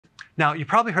Now, you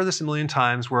probably heard this a million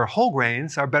times where whole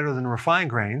grains are better than refined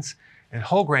grains, and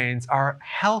whole grains are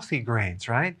healthy grains,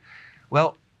 right?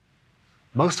 Well,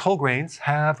 most whole grains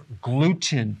have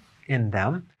gluten in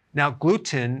them. Now,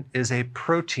 gluten is a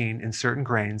protein in certain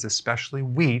grains, especially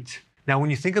wheat. Now,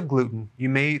 when you think of gluten, you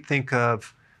may think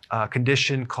of a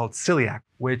condition called celiac,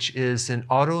 which is an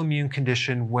autoimmune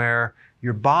condition where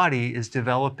your body is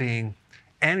developing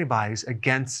antibodies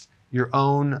against your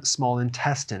own small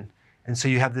intestine. And so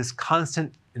you have this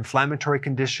constant inflammatory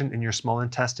condition in your small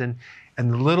intestine,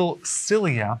 and the little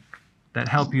cilia that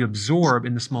help you absorb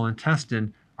in the small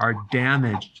intestine are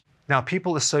damaged. Now,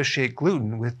 people associate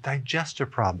gluten with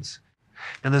digestive problems.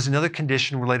 Now, there's another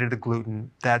condition related to gluten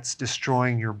that's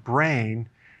destroying your brain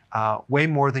way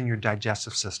more than your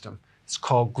digestive system. It's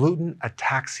called gluten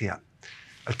ataxia.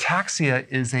 Ataxia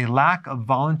is a lack of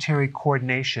voluntary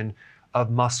coordination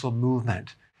of muscle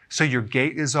movement. So your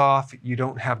gait is off, you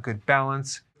don't have good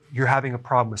balance, you're having a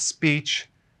problem with speech,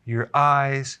 your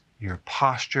eyes, your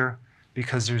posture,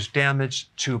 because there's damage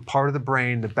to a part of the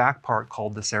brain, the back part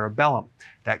called the cerebellum,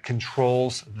 that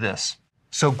controls this.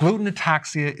 So gluten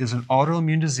ataxia is an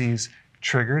autoimmune disease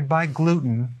triggered by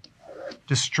gluten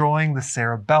destroying the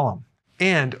cerebellum.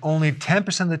 And only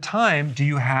 10% of the time do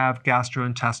you have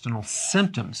gastrointestinal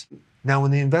symptoms. Now,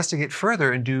 when they investigate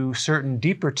further and do certain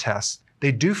deeper tests,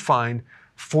 they do find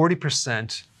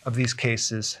 40% of these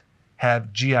cases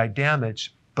have GI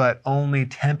damage, but only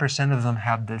 10% of them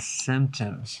have the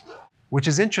symptoms. Which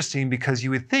is interesting because you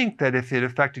would think that if it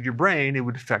affected your brain, it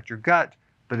would affect your gut.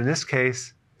 But in this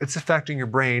case, it's affecting your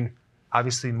brain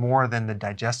obviously more than the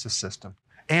digestive system.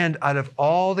 And out of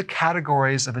all the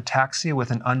categories of ataxia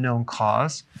with an unknown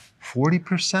cause,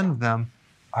 40% of them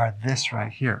are this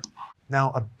right here.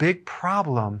 Now, a big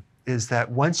problem is that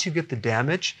once you get the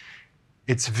damage,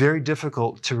 it's very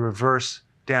difficult to reverse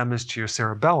damage to your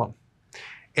cerebellum.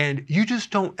 And you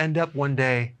just don't end up one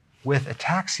day with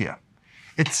ataxia.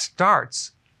 It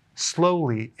starts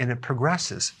slowly and it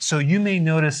progresses. So you may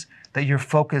notice that your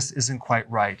focus isn't quite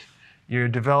right. You're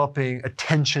developing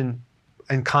attention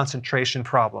and concentration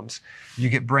problems. You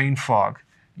get brain fog.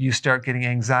 You start getting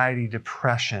anxiety,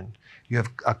 depression. You have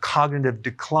a cognitive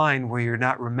decline where you're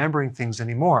not remembering things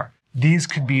anymore. These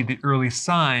could be the early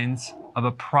signs of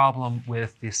a problem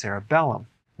with the cerebellum.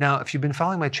 Now, if you've been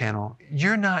following my channel,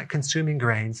 you're not consuming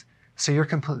grains, so you're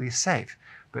completely safe.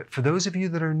 But for those of you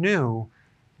that are new,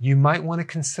 you might want to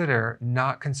consider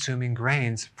not consuming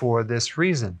grains for this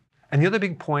reason. And the other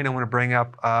big point I want to bring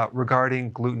up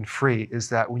regarding gluten-free is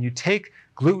that when you take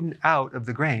gluten out of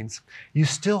the grains, you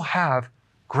still have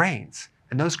grains.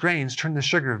 And those grains turn the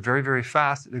sugar very, very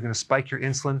fast. They're going to spike your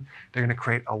insulin. They're going to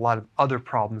create a lot of other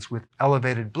problems with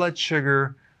elevated blood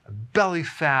sugar, belly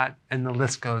fat, and the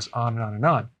list goes on and on and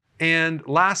on. And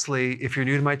lastly, if you're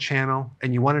new to my channel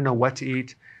and you want to know what to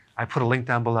eat, I put a link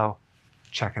down below.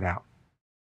 Check it out.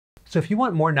 So if you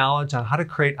want more knowledge on how to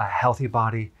create a healthy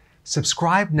body,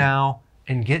 subscribe now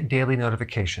and get daily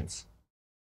notifications.